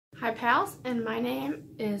Hi pals, and my name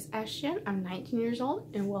is Ashton. I'm 19 years old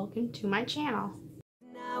and welcome to my channel.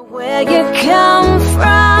 Now where you come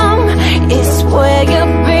from is where you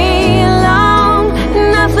belong.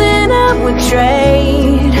 Nothing I would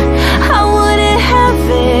trade. I wouldn't have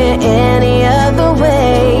it any other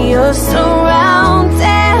way. You're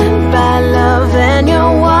surrounded by love and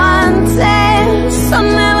you're wanted, so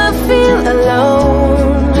never feel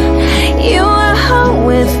alone. You are home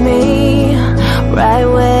with me, right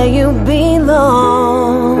where you belong.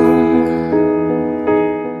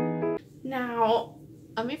 Now,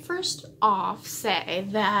 let me first off say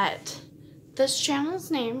that this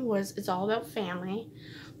channel's name was It's All About Family,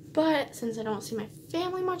 but since I don't see my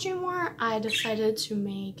family much anymore, I decided to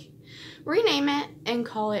rename it and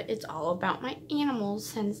call it It's All About My Animals,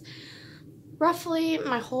 since roughly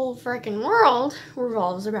my whole freaking world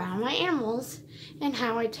revolves around my animals and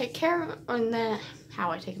how I take care of them,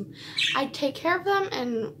 I take care of them,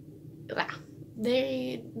 and yeah,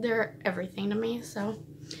 they're everything to me. So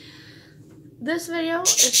this video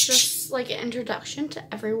is just like an introduction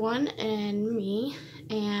to everyone and me,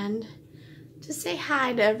 and to say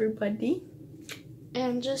hi to everybody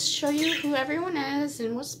and just show you who everyone is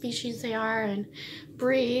and what species they are and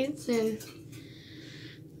breeds. And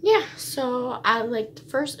yeah, so I'd like to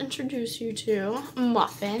first introduce you to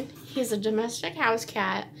Muffin. He's a domestic house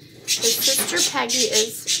cat. His sister Peggy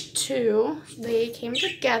is 2. They came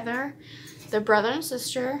together. They're brother and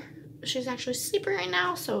sister. She's actually sleeping right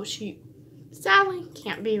now, so she sadly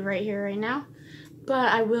can't be right here right now.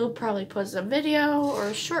 But I will probably post a video or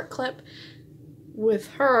a short clip with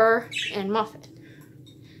her and Muffin.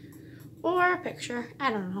 Or a picture,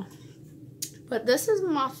 I don't know. But this is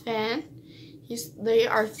Muffin. They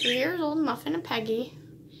are 3 years old, Muffin and Peggy.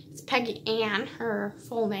 It's Peggy Ann, her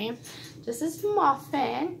full name. This is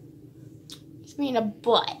Muffin. He's being a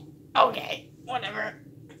butt. Okay, whatever.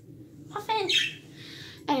 Muffin.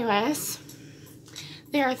 Anyways,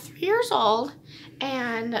 they are 3 years old,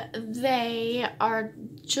 and they are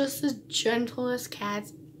just the gentlest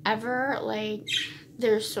cats ever. Like,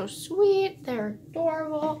 they're so sweet, they're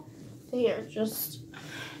adorable, they are just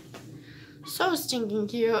so stinking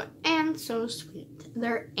cute and so sweet.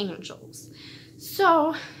 They're angels.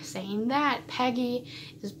 So, saying that, Peggy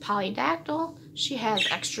is polydactyl. She has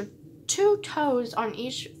extra 2 toes on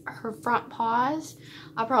each her front paws.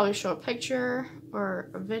 I'll probably show a picture or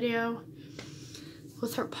a video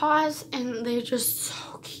with her paws, and they're just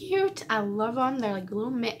so cute. I love them. They're like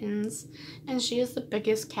little mittens, and she is the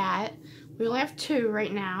biggest cat. We only have 2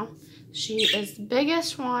 right now. She is the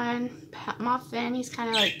biggest one. Muffin, he's kind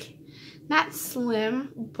of like, not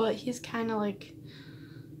slim, but he's kind of like,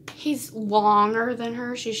 he's longer than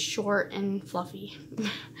her. She's short and fluffy.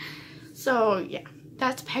 So yeah,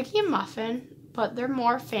 that's Peggy and Muffin, but they're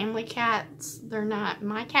more family cats. They're not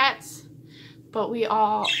my cats, but we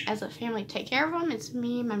all, as a family, take care of them. It's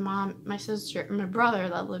me, my mom, my sister, and my brother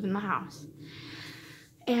that live in the house.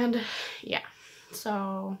 And yeah,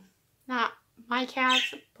 so not my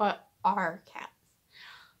cats, but our cats.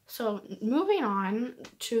 So moving on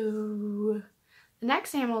to the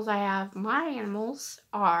next animals I have. My animals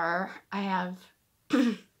are, I have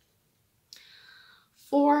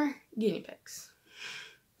 4 guinea pigs.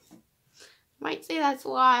 Might say that's a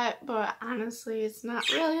lot, but honestly it's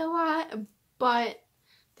not really a lot, but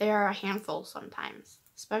they are a handful sometimes,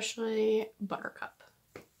 especially Buttercup.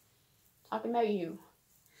 Talking about you.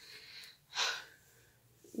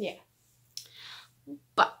 Yeah.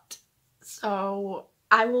 But, so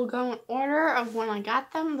I will go in order of when I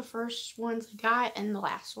got them, the first ones I got and the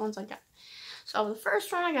last ones I got. So the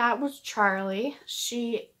first one I got was Charlie.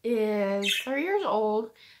 She is 3 years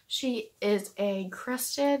old. She is a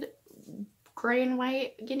crested gray and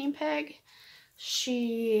white guinea pig.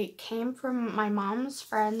 She came from my mom's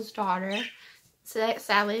friend's daughter. So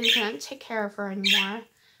sadly, they couldn't take care of her anymore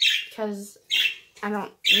because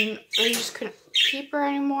they just couldn't keep her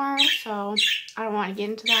anymore. So I don't want to get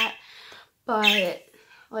into that. But,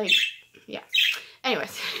 like, yeah.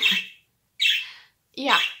 Anyways.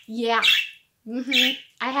 Yeah.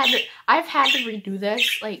 I've had to redo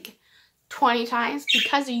this, like, 20 times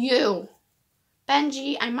because of you.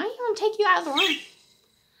 Benji, I might even take you out of the room.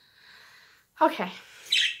 Okay.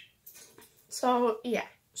 So, yeah.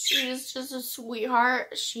 She is just a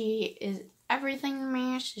sweetheart. She is everything to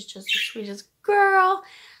me. She's just the sweetest girl.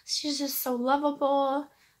 She's just so lovable.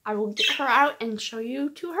 I will get her out and show you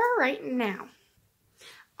to her right now.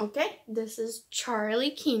 Okay, this is Charlie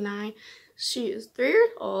Kenai. She is 3 years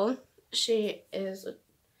old. She is,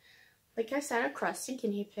 like I said, a crusty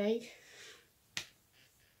guinea pig.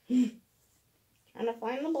 Trying to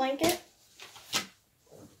find the blanket.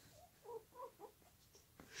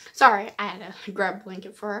 Sorry, I had to grab a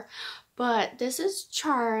blanket for her. But this is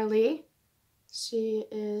Charlie. She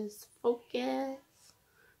is focused.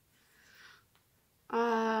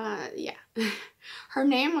 Yeah. Her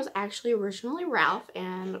name was actually originally Ralph,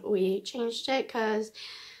 and we changed it because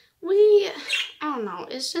I don't know,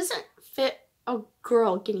 it doesn't fit a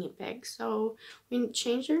girl guinea pig. So we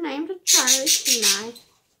changed her name to Charlie Kenai.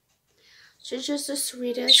 She's just the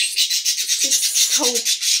sweetest.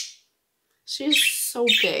 She's so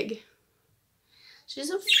big. She's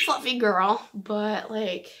a fluffy girl, but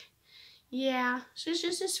like, yeah, she's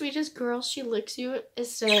just the sweetest girl. She licks you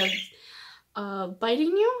instead of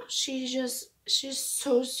biting you. She's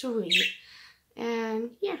so sweet.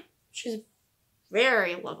 And yeah, she's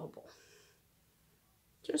very lovable.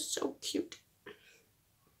 Just so cute.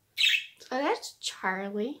 So that's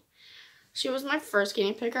Charlie. She was my first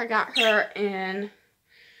guinea pig. I got her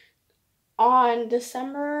on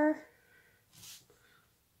December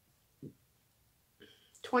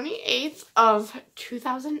 28th of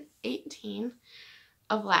 2018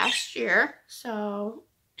 of last year. So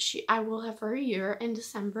I will have her a year in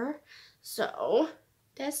December. So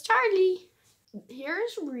that's Charlie.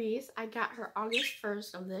 Here's Reese. I got her August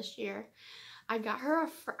 1st of this year. I got her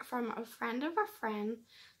from a friend of a friend.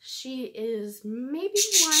 She is maybe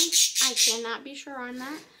 1. I cannot be sure on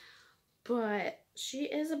that. But she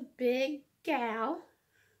is a big gal.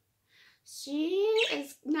 She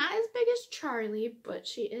is not as big as Charlie, but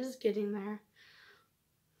she is getting there.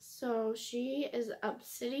 So she is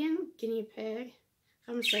obsidian guinea pig, if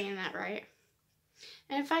I'm saying that right.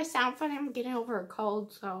 And if I sound funny, I'm getting over a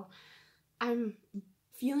cold, so I'm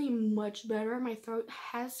feeling much better. My throat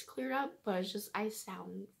has cleared up, but it's just I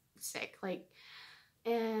sound sick.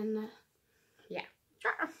 And yeah.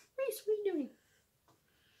 Reese, what are you doing?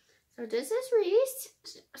 So this is Reese.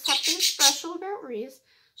 Something special about Reese.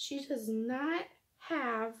 She does not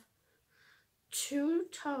have 2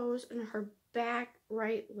 toes in her back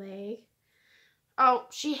right leg. Oh,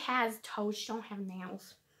 she has toes. She don't have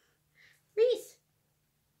nails. Reese,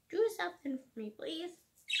 do something for me, please.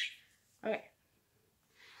 Okay.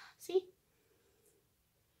 See?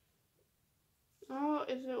 Oh,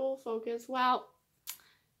 if it will focus. Well,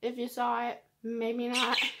 if you saw it, maybe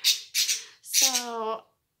not. So,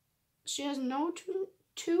 she has no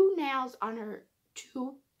two nails on her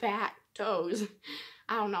 2 back toes.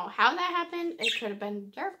 I don't know how that happened. It could have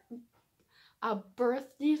been a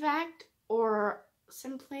birth defect, or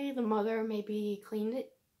simply the mother maybe cleaned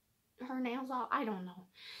her nails off. I don't know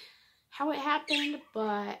how it happened,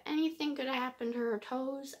 but anything could have happened to her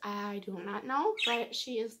toes. I do not know, but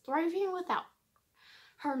she is thriving without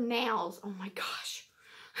her nails. Oh my gosh.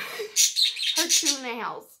 Her 2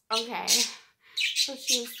 nails. Okay. So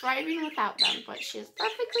she is thriving without them, but she is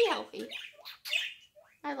perfectly healthy.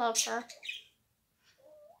 I love her.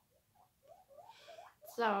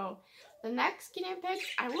 So, the next guinea pigs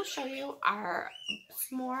I will show you are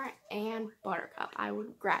S'more and Buttercup. I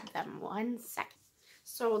will grab them 1 second.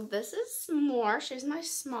 So, this is S'more. She's my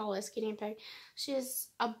smallest guinea pig. She is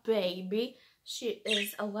a baby. She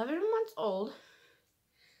is 11 months old.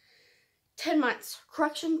 10 months.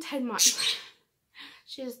 Correction, 10 months.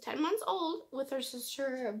 She is 10 months old with her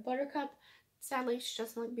sister Buttercup. Sadly, she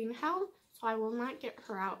doesn't like being held, so I will not get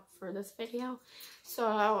her out for this video.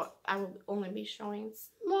 So I will only be showing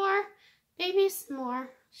S'more. Baby S'more.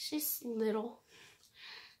 She's little.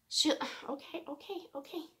 Okay.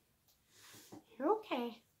 You're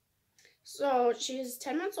okay. So she's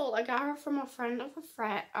 10 months old. I got her from a friend of a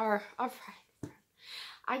friend,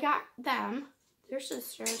 I got them. They're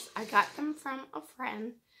sisters. I got them from a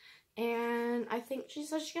friend. And I think she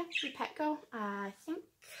said she got from Petco. I think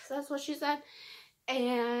that's what she said.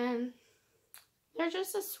 And they're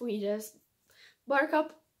just the sweetest.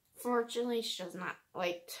 Buttercup, fortunately, she does not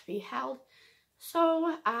like to be held.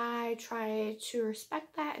 So I try to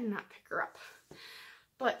respect that and not pick her up.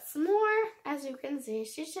 But S'more, as you can see,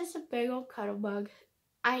 she's just a big old cuddle bug.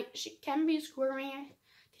 She can be squirmy.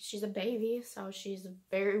 She's a baby, so she's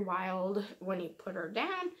very wild when you put her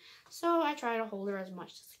down. So I try to hold her as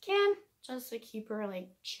much as I can, just to keep her,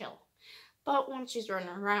 chill. But once she's running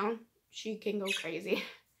around, she can go crazy.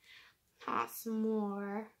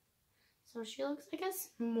 S'more. So she looks like a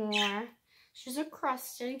s'more. She's a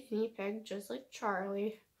crusted guinea pig, just like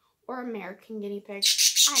Charlie. Or American guinea pig.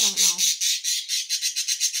 I don't know.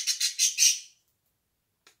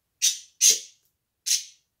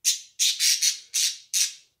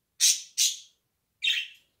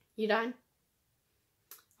 You done?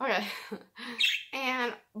 Okay.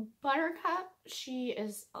 And Buttercup, she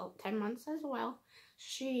is 10 months as well.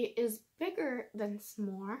 She is bigger than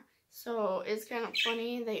S'more. So it's kind of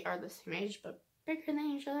funny. They are the same age, but bigger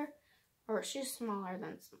than each other. Or she's smaller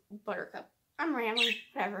than Buttercup. I'm rambling,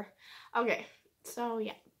 whatever. Okay, so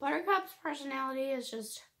yeah, Buttercup's personality is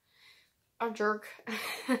just a jerk.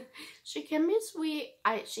 She can be sweet.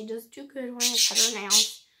 She does do good when I cut her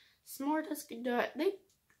nails. S'more does good. They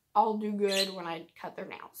all do good when I cut their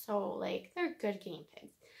nails. So, like, they're good guinea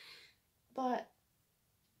pigs. But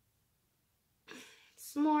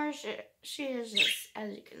S'more, she is just,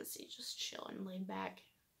 as you can see, just chilling, laid back.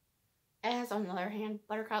 As on the other hand,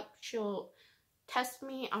 Buttercup, she'll test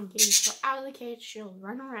me on getting her out of the cage. She'll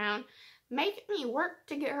run around, make me work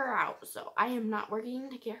to get her out. So I am not working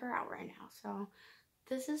to get her out right now. So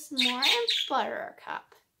this is S'more and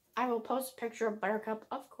Buttercup. I will post a picture of Buttercup,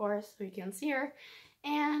 of course, so you can see her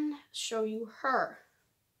and show you her.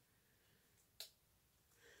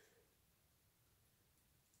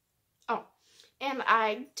 Oh, and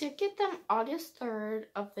I did get them August 3rd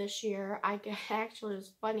of this year. Actually, it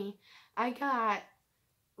was funny. I got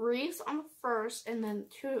Reese on the 1st, and then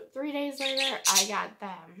 3 days later, I got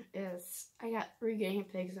them. I got 3 guinea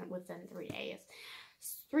pigs within 3 days.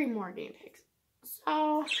 3 more guinea pigs.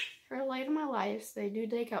 So, they're late in my life. So they do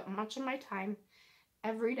take up much of my time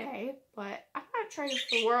every day, but I'm not trying for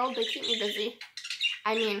the world. They keep me busy.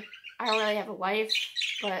 I mean, I don't really have a life,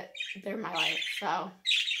 but they're my life, so.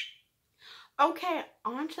 Okay,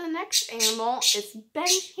 on to the next animal. It's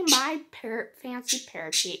Benji, my fancy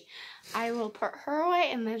parakeet. I will put her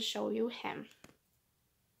away and then show you him.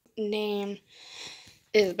 Name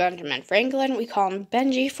is Benjamin Franklin. We call him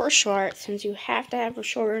Benji for short, since you have to have a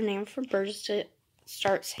shorter name for birds to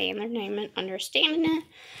start saying their name and understanding it.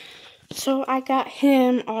 So I got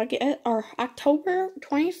him October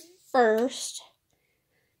 21st.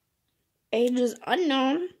 Age is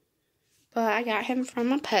unknown, but I got him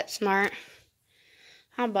from a PetSmart.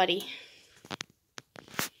 Hi, buddy.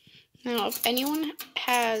 Now, if anyone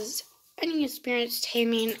has any experience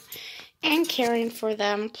taming and caring for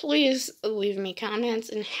them, please leave me comments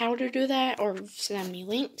on how to do that or send me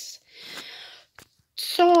links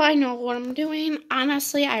so I know what I'm doing.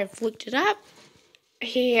 Honestly, I've looked it up.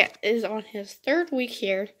 He is on his 3rd week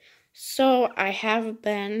here, so I have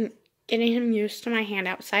been getting him used to my hand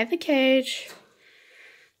outside the cage,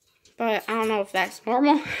 but I don't know if that's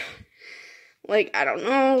normal. Like, I don't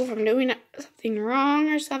know if I'm doing something wrong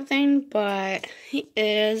or something, but he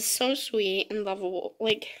is so sweet and lovable.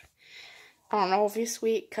 Like, I don't know if he's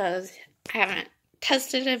sweet because I haven't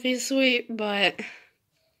tested if he's sweet, but.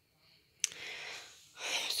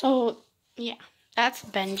 So, yeah, that's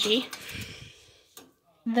Benji.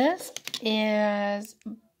 This is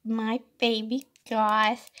my baby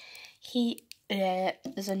Gus. He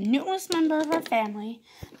is a newest member of our family.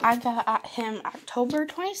 I got him October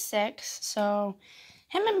 26th, so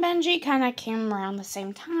him and Benji kind of came around the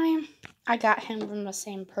same time. I got him from the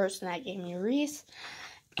same person that gave me Reese,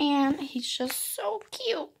 and he's just so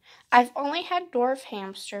cute. I've only had dwarf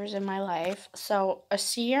hamsters in my life, so a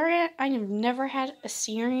Syrian, I have never had a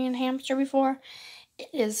Syrian hamster before. It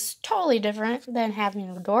is totally different than having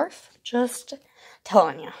a dwarf, just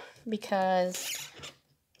telling you, because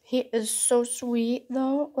he is so sweet,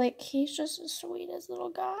 though. Like, he's just the sweetest little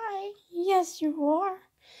guy. Yes, you are.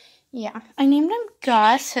 Yeah, I named him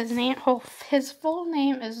Gus. His full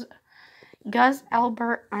name is Gus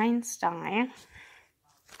Albert Einstein.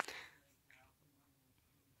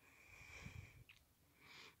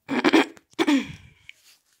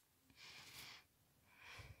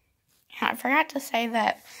 I forgot to say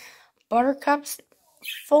that Buttercup's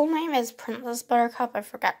full name is Princess Buttercup. I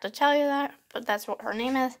forgot to tell you that, but that's what her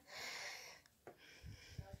name is.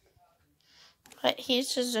 But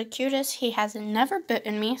he's just the cutest. He has never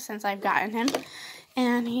bitten me since I've gotten him.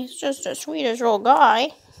 And he's just the sweetest little guy.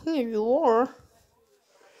 Here you are.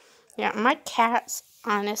 Yeah, my cats,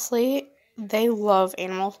 honestly, they love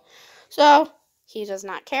animals. So, he does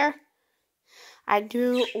not care. I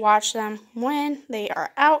do watch them when they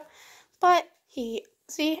are out. But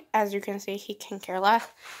as you can see, he can care less.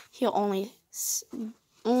 He'll only sniff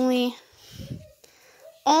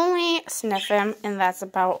him, and that's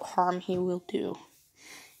about harm he will do.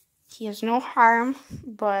 He has no harm,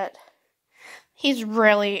 but he's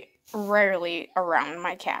really rarely around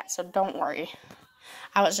my cat, so don't worry.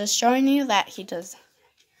 I was just showing you that he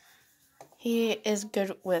is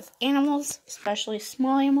good with animals, especially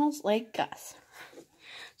small animals like Gus.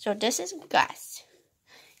 So this is Gus.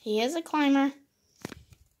 He is a climber.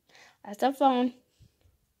 That's a phone.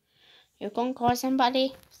 You can call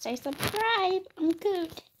somebody. Say subscribe. I'm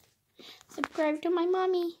good. Subscribe to my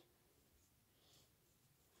mommy.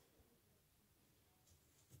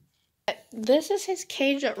 This is his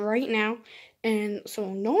cage right now. And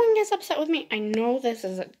so no one gets upset with me. I know this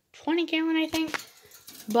is 20 gallon, I think.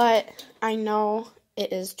 But I know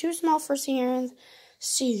it is too small for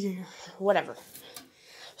whatever.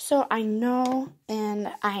 So I know,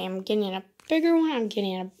 and I am getting a bigger one. I'm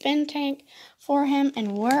getting a bin tank for him.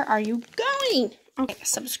 And where are you going? Okay,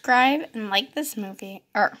 subscribe and like this movie.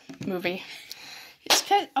 It's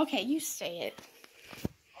cause, okay, you say it.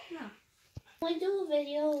 No. I do a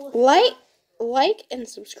video. Like and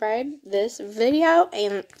subscribe this video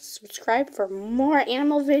and subscribe for more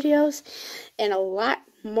animal videos and a lot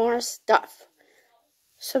more stuff.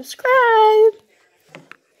 Subscribe.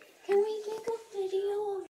 Can we make a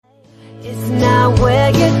video? It's not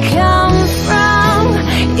where you come from,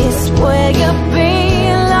 it's where you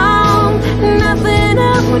belong. Nothing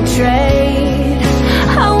I would trade.